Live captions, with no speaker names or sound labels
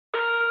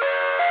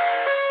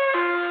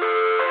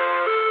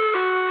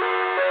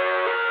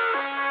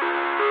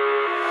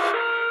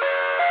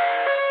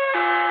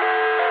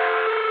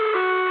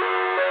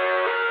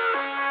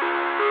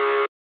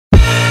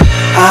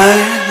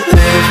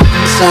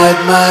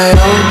inside my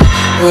own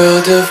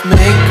world of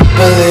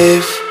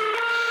make-believe.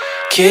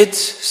 Kids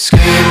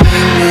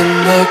screaming in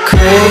their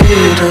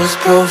cradles,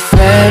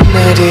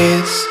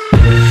 profanities.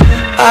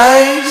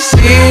 I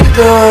see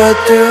the world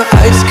through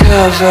ice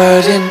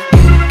covered in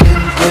ink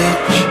and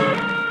bleach.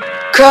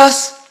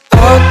 Cross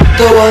out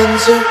the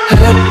ones who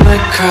heard my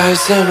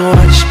cries and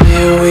watched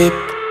me weep.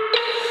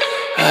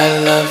 I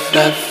love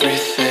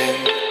everything.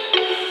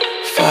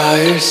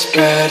 Fire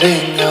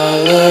spreading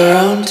all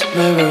around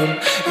my room.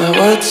 My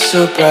world's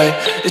so bright,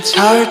 it's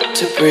hard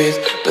to breathe,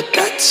 but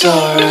that's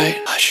alright.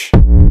 Hush.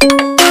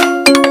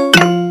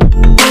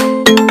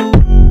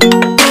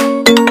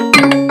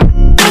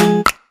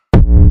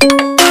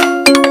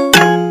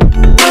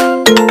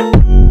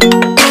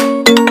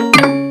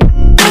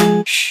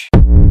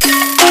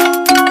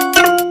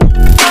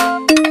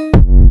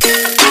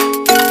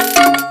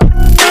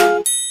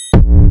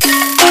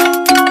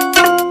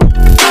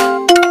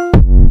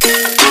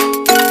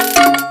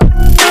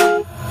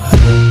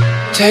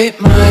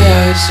 Tape my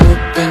eyes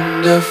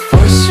open to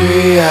force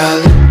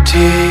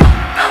reality.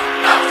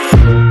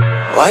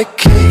 Why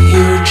can't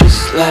you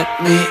just let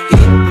me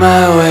eat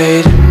my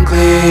weight in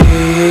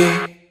glee?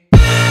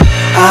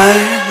 I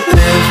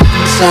live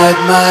inside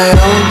my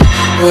own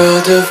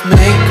world of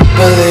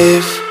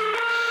make-believe.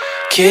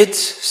 Kids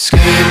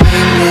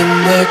screaming in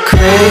their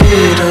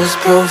cradles,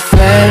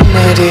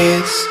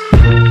 profanities.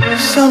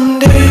 Some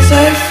days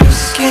I feel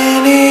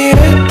skinnier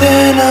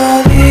than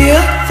all the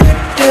other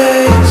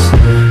days.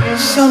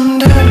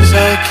 Sometimes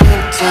I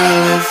can't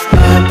tell if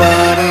my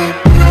body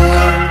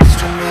belongs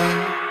to me.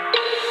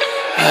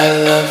 I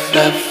love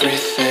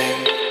everything.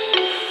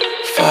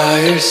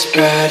 Fire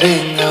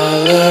spreading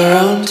all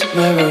around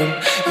my room.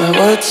 My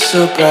world's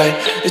so bright,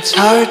 it's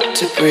hard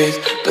to breathe,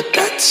 but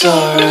that's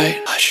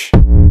alright. Hush.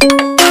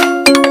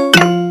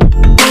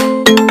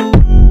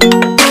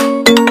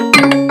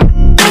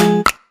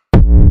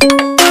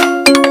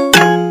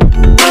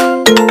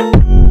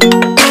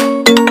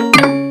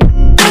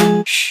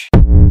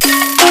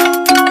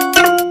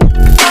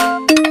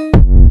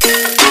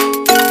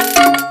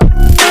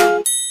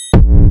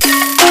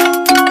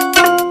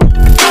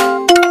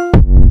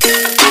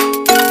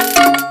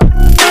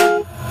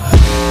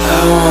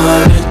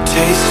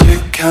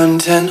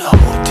 Content,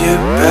 hold your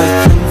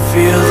breath and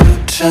feel the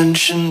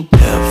tension.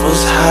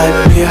 Devils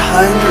hide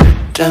behind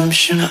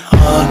redemption.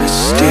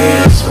 Honesty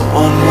is a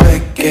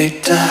one-way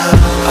gate to hell.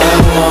 I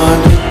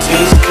wanna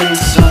taste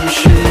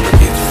consumption.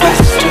 Breathe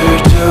faster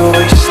to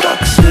waste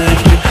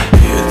oxygen.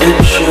 Hear the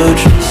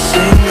children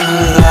sing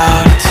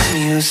aloud. It's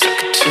music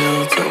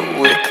till the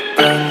wick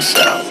burns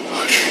out.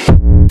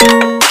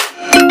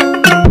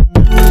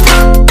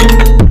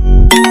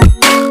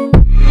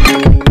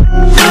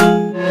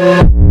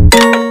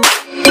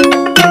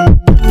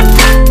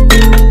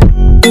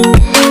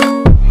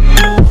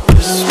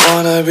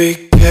 Be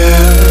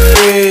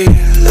carefree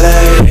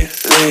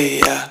lately,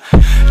 yeah.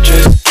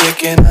 Just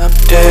kicking up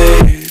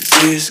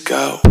daisies.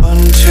 Got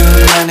one too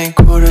many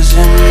quarters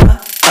in my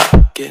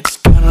pockets.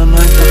 Counting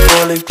like the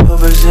four-leaf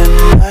clovers in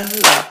my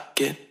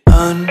locket.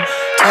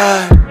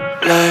 Untied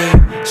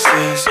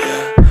laces,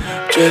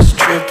 yeah. Just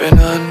tripping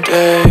on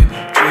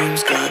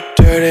daydreams. Got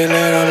dirty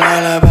little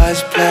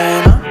lullabies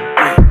playing on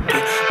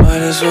repeat.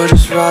 Might as well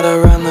just ride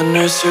around the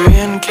nursery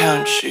and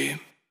count sheep.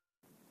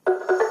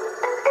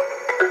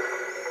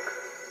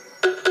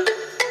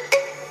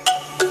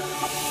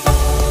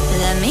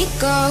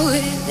 Go,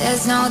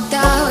 there's no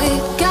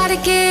doubt. Gotta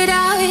get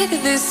out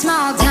of this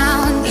small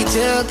town. You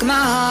took my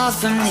heart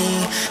from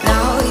me.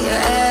 Now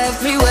you're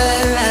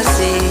everywhere I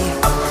see.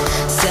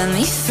 Set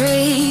me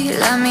free,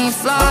 let me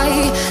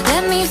fly.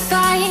 Let me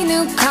find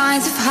new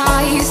kinds of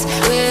highs.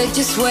 We're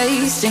just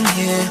wasting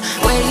here,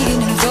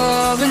 waiting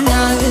for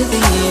another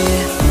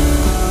year.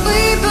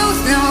 We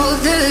both know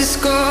the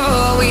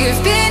score.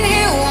 We've been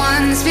here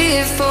once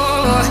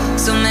before.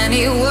 So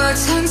many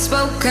words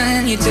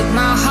unspoken. You took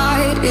my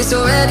heart, it's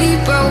already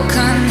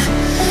broken.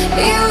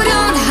 You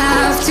don't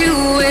have to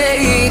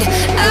wait.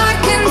 I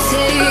can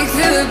take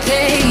the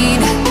pain.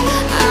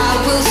 I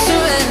will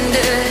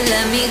surrender.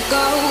 Let me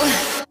go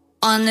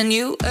on a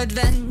new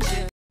adventure.